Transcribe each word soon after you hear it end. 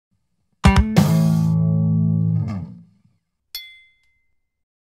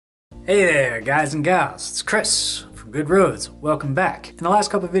Hey there, guys and gals, it's Chris from Good Roads. Welcome back. In the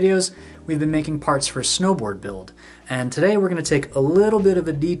last couple of videos, we've been making parts for a snowboard build, and today we're going to take a little bit of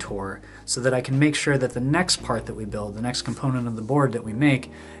a detour so that I can make sure that the next part that we build, the next component of the board that we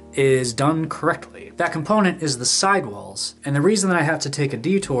make, is done correctly. That component is the sidewalls, and the reason that I have to take a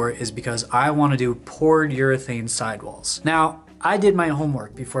detour is because I want to do poured urethane sidewalls. Now, I did my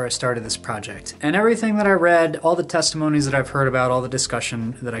homework before I started this project, and everything that I read, all the testimonies that I've heard about, all the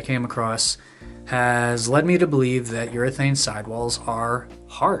discussion that I came across, has led me to believe that urethane sidewalls are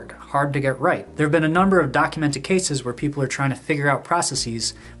hard to get right. There have been a number of documented cases where people are trying to figure out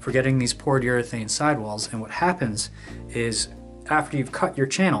processes for getting these poured urethane sidewalls, and what happens is after you've cut your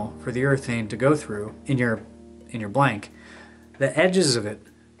channel for the urethane to go through in your blank, the edges of it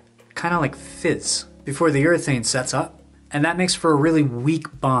kind of like fizz before the urethane sets up. And that makes for a really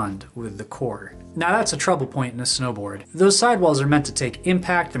weak bond with the core. Now that's a trouble point in a snowboard. Those sidewalls are meant to take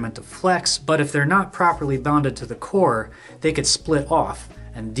impact, they're meant to flex, but if they're not properly bonded to the core, they could split off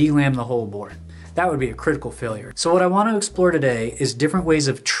and delam the whole board. That would be a critical failure. So what I want to explore today is different ways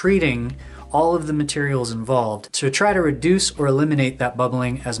of treating all of the materials involved to try to reduce or eliminate that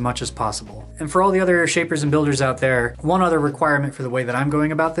bubbling as much as possible. And for all the other shapers and builders out there, one other requirement for the way that I'm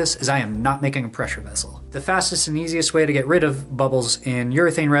going about this is I am not making a pressure vessel. The fastest and easiest way to get rid of bubbles in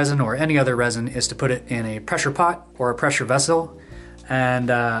urethane resin or any other resin is to put it in a pressure pot or a pressure vessel. And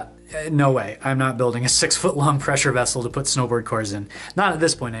no way, I'm not building a 6-foot long pressure vessel to put snowboard cores in. Not at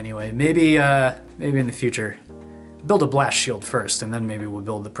this point anyway, maybe in the future. Build a blast shield first and then maybe we'll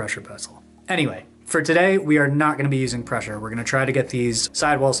build the pressure vessel. Anyway, for today, we are not going to be using pressure. We're going to try to get these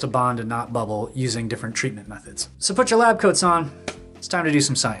sidewalls to bond and not bubble using different treatment methods. So put your lab coats on. It's time to do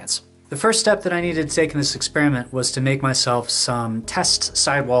some science. The first step that I needed to take in this experiment was to make myself some test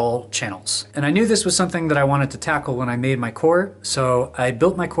sidewall channels. And I knew this was something that I wanted to tackle when I made my core, so I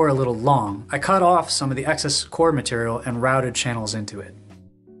built my core a little long. I cut off some of the excess core material and routed channels into it.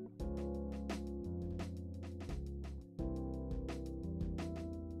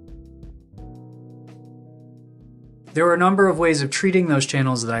 There were a number of ways of treating those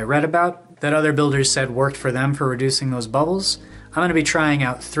channels that I read about that other builders said worked for them for reducing those bubbles. I'm going to be trying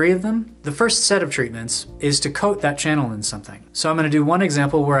out 3 of them. The first set of treatments is to coat that channel in something. So I'm going to do one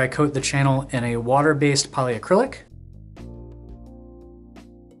example where I coat the channel in a water-based polyacrylic.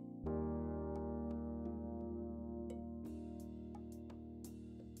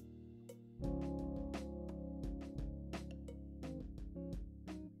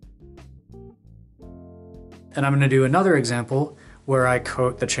 And I'm going to do another example where I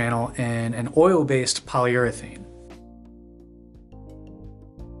coat the channel in an oil-based polyurethane.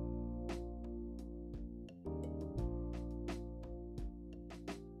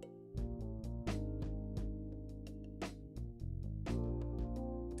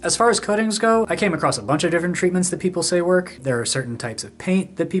 As far as coatings go, I came across a bunch of different treatments that people say work. There are certain types of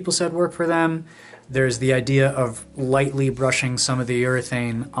paint that people said work for them. There's the idea of lightly brushing some of the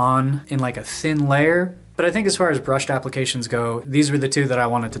urethane on in like a thin layer. But I think as far as brushed applications go, these were the 2 that I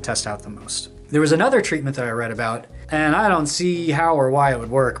wanted to test out the most. There was another treatment that I read about, and I don't see how or why it would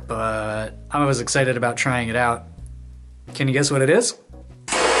work, but I was excited about trying it out. Can you guess what it is?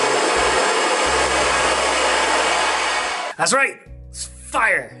 That's right! It's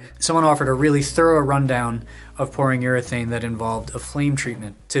fire! Someone offered a really thorough rundown of pouring urethane that involved a flame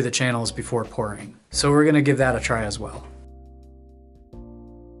treatment to the channels before pouring. So we're gonna give that a try as well.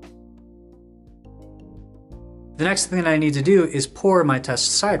 The next thing that I need to do is pour my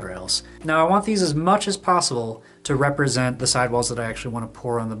test side rails. Now I want these as much as possible to represent the sidewalls that I actually want to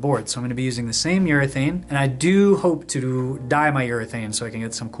pour on the board. So I'm going to be using the same urethane, and I do hope to dye my urethane so I can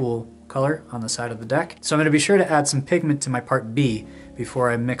get some cool color on the side of the deck. So I'm going to be sure to add some pigment to my part B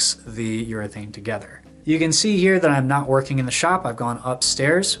before I mix the urethane together. You can see here that I'm not working in the shop. I've gone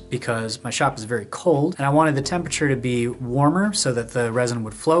upstairs because my shop is very cold and I wanted the temperature to be warmer so that the resin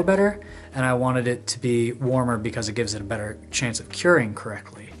would flow better, and I wanted it to be warmer because it gives it a better chance of curing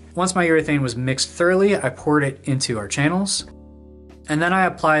correctly. Once my urethane was mixed thoroughly, I poured it into our channels, and then I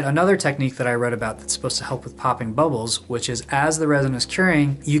applied another technique that I read about that's supposed to help with popping bubbles, which is as the resin is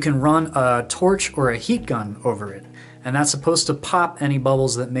curing, you can run a torch or a heat gun over it. And that's supposed to pop any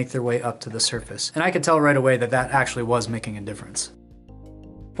bubbles that make their way up to the surface. And I could tell right away that that actually was making a difference.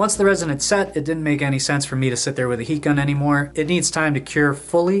 Once the resin had set, it didn't make any sense for me to sit there with a heat gun anymore. It needs time to cure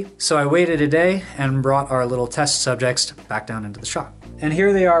fully, so I waited a day and brought our little test subjects back down into the shop. And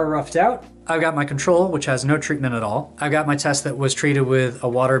here they are roughed out. I've got my control, which has no treatment at all. I've got my test that was treated with a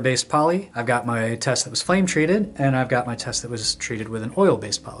water-based poly. I've got my test that was flame treated, and I've got my test that was treated with an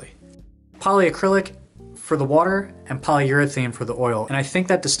oil-based poly. Polyacrylic for the water and polyurethane for the oil. And I think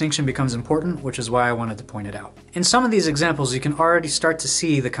that distinction becomes important, which is why I wanted to point it out. In some of these examples, you can already start to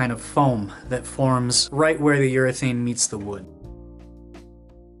see the kind of foam that forms right where the urethane meets the wood.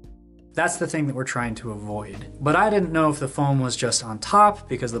 That's the thing that we're trying to avoid. But I didn't know if the foam was just on top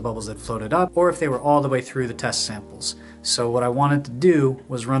because the bubbles had floated up, or if they were all the way through the test samples. So what I wanted to do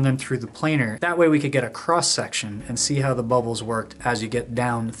was run them through the planer. That way we could get a cross section and see how the bubbles worked as you get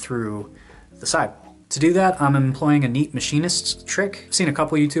down through the sidewall. To do that, I'm employing a neat machinist's trick. I've seen a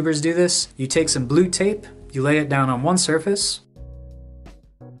couple YouTubers do this. You take some blue tape, you lay it down on one surface,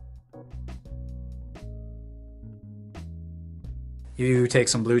 you take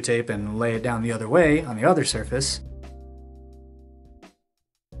some blue tape and lay it down the other way on the other surface.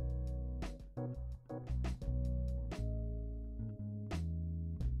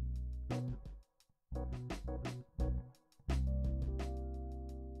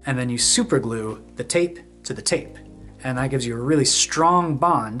 And then you super glue the tape to the tape. And that gives you a really strong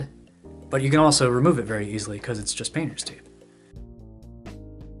bond, but you can also remove it very easily because it's just painter's tape.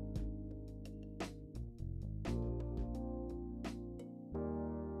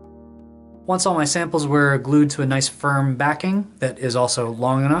 Once all my samples were glued to a nice firm backing that is also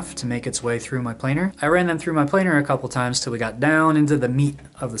long enough to make its way through my planer, I ran them through my planer a couple times till we got down into the meat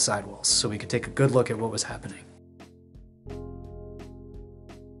of the sidewalls so we could take a good look at what was happening.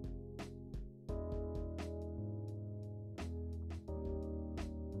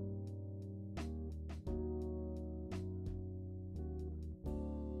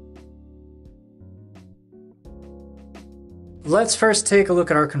 Let's first take a look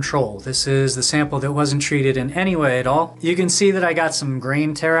at our control. This is the sample that wasn't treated in any way at all. You can see that I got some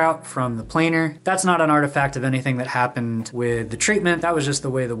grain tear out from the planer. That's not an artifact of anything that happened with the treatment. That was just the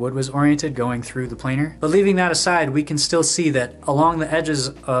way the wood was oriented going through the planer. But leaving that aside, we can still see that along the edges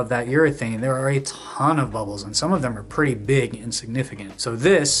of that urethane, there are a ton of bubbles, and some of them are pretty big and significant. So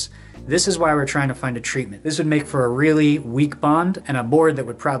this is why we're trying to find a treatment. This would make for a really weak bond and a board that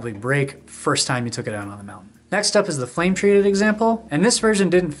would probably break first time you took it out on the mountain. Next up is the flame treated example, and this version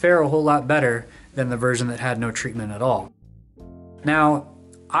didn't fare a whole lot better than the version that had no treatment at all. Now,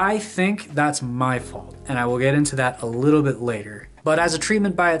 I think that's my fault, and I will get into that a little bit later. But as a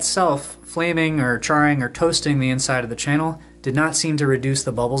treatment by itself, flaming or charring or toasting the inside of the channel did not seem to reduce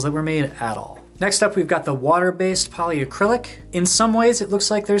the bubbles that were made at all. Next up, we've got the water-based polyacrylic. In some ways, it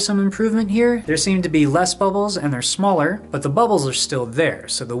looks like there's some improvement here. There seem to be less bubbles and they're smaller, but the bubbles are still there,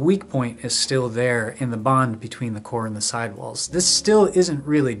 so the weak point is still there in the bond between the core and the sidewalls. This still isn't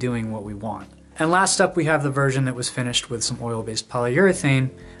really doing what we want. And last up, we have the version that was finished with some oil-based polyurethane.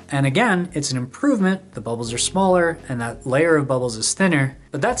 And again, it's an improvement. The bubbles are smaller and that layer of bubbles is thinner,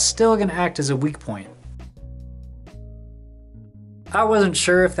 but that's still gonna act as a weak point. I wasn't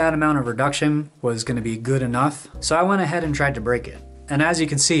sure if that amount of reduction was going to be good enough, so I went ahead and tried to break it. And as you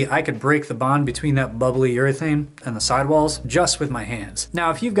can see, I could break the bond between that bubbly urethane and the sidewalls just with my hands. Now,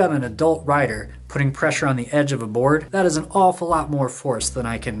 if you've got an adult rider putting pressure on the edge of a board, that is an awful lot more force than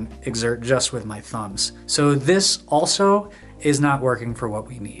I can exert just with my thumbs. So this also is not working for what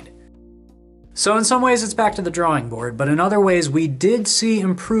we need. So in some ways it's back to the drawing board, but in other ways we did see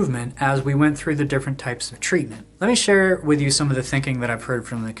improvement as we went through the different types of treatment. Let me share with you some of the thinking that I've heard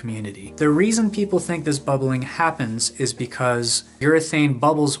from the community. The reason people think this bubbling happens is because urethane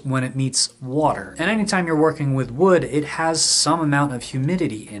bubbles when it meets water. And anytime you're working with wood, it has some amount of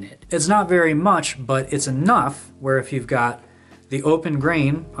humidity in it. It's not very much, but it's enough where if you've got the open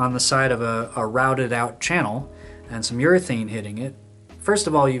grain on the side of a routed out channel and some urethane hitting it, first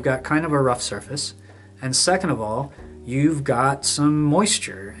of all, you've got kind of a rough surface, and second of all, you've got some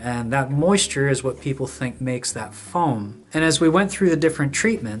moisture, and that moisture is what people think makes that foam. And as we went through the different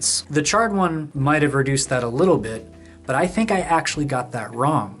treatments, the charred one might have reduced that a little bit, but I think I actually got that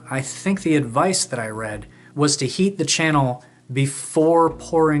wrong. I think the advice that I read was to heat the channel before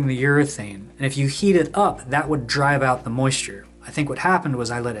pouring the urethane, and if you heat it up, that would drive out the moisture. I think what happened was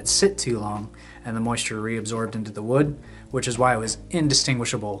I let it sit too long, and the moisture reabsorbed into the wood, which is why it was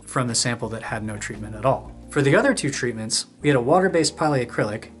indistinguishable from the sample that had no treatment at all. For the other two treatments, we had a water-based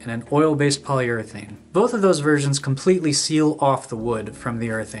polyacrylic and an oil-based polyurethane. Both of those versions completely seal off the wood from the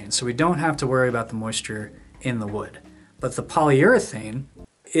urethane, so we don't have to worry about the moisture in the wood. But the polyurethane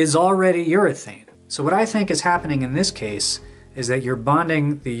is already urethane. So what I think is happening in this case is that you're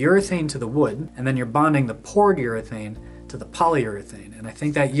bonding the urethane to the wood, and then you're bonding the poured urethane to the polyurethane. And I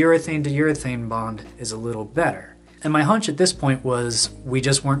think that urethane to urethane bond is a little better. And my hunch at this point was we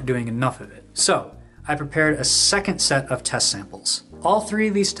just weren't doing enough of it. So I prepared a second set of test samples. All three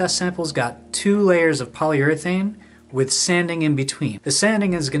of these test samples got 2 layers of polyurethane with sanding in between. The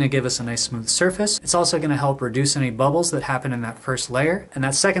sanding is going to give us a nice smooth surface. It's also going to help reduce any bubbles that happen in that first layer. And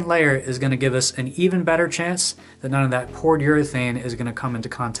that second layer is going to give us an even better chance that none of that poured urethane is going to come into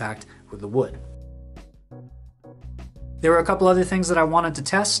contact with the wood. There were a couple other things that I wanted to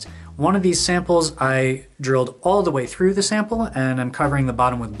test. One of these samples I drilled all the way through the sample, and I'm covering the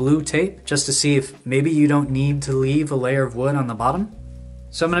bottom with blue tape just to see if maybe you don't need to leave a layer of wood on the bottom.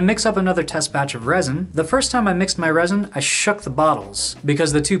 So I'm going to mix up another test batch of resin. The first time I mixed my resin, I shook the bottles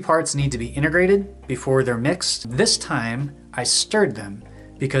because the two parts need to be integrated before they're mixed. This time I stirred them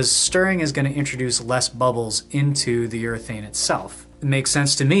because stirring is going to introduce less bubbles into the urethane itself. It makes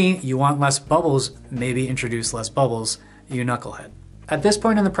sense to me. You want less bubbles, maybe introduce less bubbles, you knucklehead. At this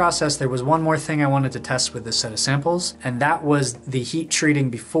point in the process, there was one more thing I wanted to test with this set of samples, and that was the heat treating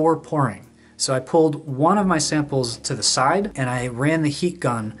before pouring. So I pulled one of my samples to the side and I ran the heat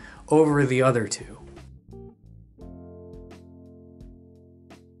gun over the other two.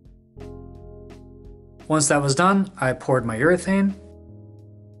 Once that was done, I poured my urethane.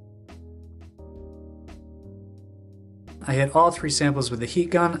 I hit all three samples with the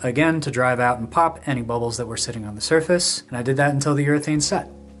heat gun, again to drive out and pop any bubbles that were sitting on the surface, and I did that until the urethane set.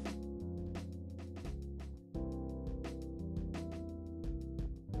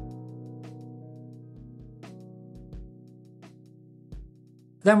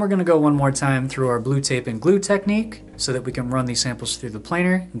 Then we're going to go one more time through our blue tape and glue technique so that we can run these samples through the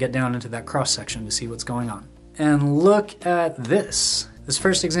planer and get down into that cross section to see what's going on. And look at this. This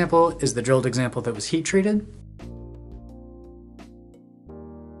first example is the drilled example that was heat treated.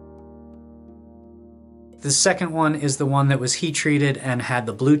 The second one is the one that was heat treated and had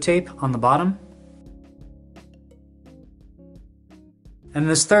the blue tape on the bottom. And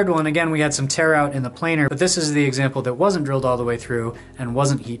this third one, again, we had some tear out in the planer, but this is the example that wasn't drilled all the way through and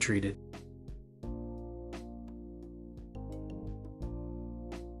wasn't heat treated.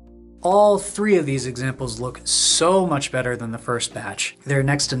 All three of these examples look so much better than the first batch. There are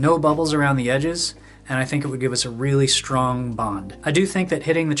next to no bubbles around the edges, and I think it would give us a really strong bond. I do think that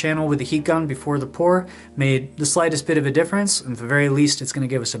hitting the channel with the heat gun before the pour made the slightest bit of a difference, and at the very least it's going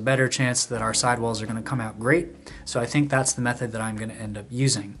to give us a better chance that our sidewalls are going to come out great. So I think that's the method that I'm going to end up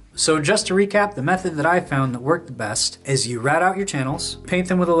using. So just to recap, the method that I found that worked the best is you rat out your channels, paint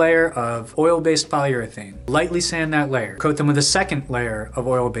them with a layer of oil-based polyurethane, lightly sand that layer, coat them with a second layer of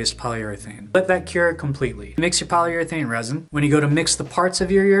oil-based polyurethane. Let that cure completely. Mix your polyurethane resin. When you go to mix the parts of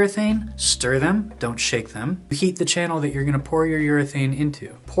your urethane, stir them, don't shake them. Heat the channel that you're going to pour your urethane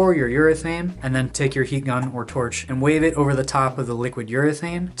into. Pour your urethane and then take your heat gun or torch and wave it over the top of the liquid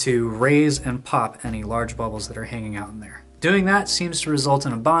urethane to raise and pop any large bubbles that are hanging out in there. Doing that seems to result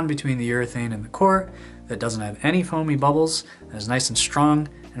in a bond between the urethane and the core that doesn't have any foamy bubbles and is nice and strong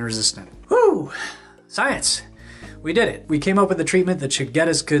and resistant. Woo! Science! We did it. We came up with a treatment that should get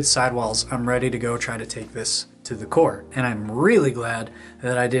us good sidewalls. I'm ready to go try to take this to the core. And I'm really glad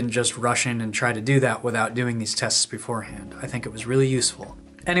that I didn't just rush in and try to do that without doing these tests beforehand. I think it was really useful.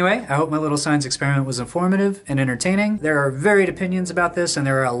 Anyway, I hope my little science experiment was informative and entertaining. There are varied opinions about this, and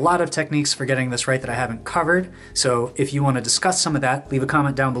there are a lot of techniques for getting this right that I haven't covered. So if you want to discuss some of that, leave a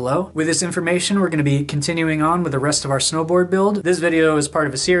comment down below. With this information, we're going to be continuing on with the rest of our snowboard build. This video is part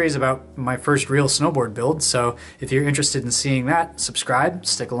of a series about my first real snowboard build, so if you're interested in seeing that, subscribe,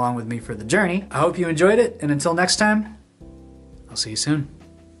 stick along with me for the journey. I hope you enjoyed it, and until next time, I'll see you soon.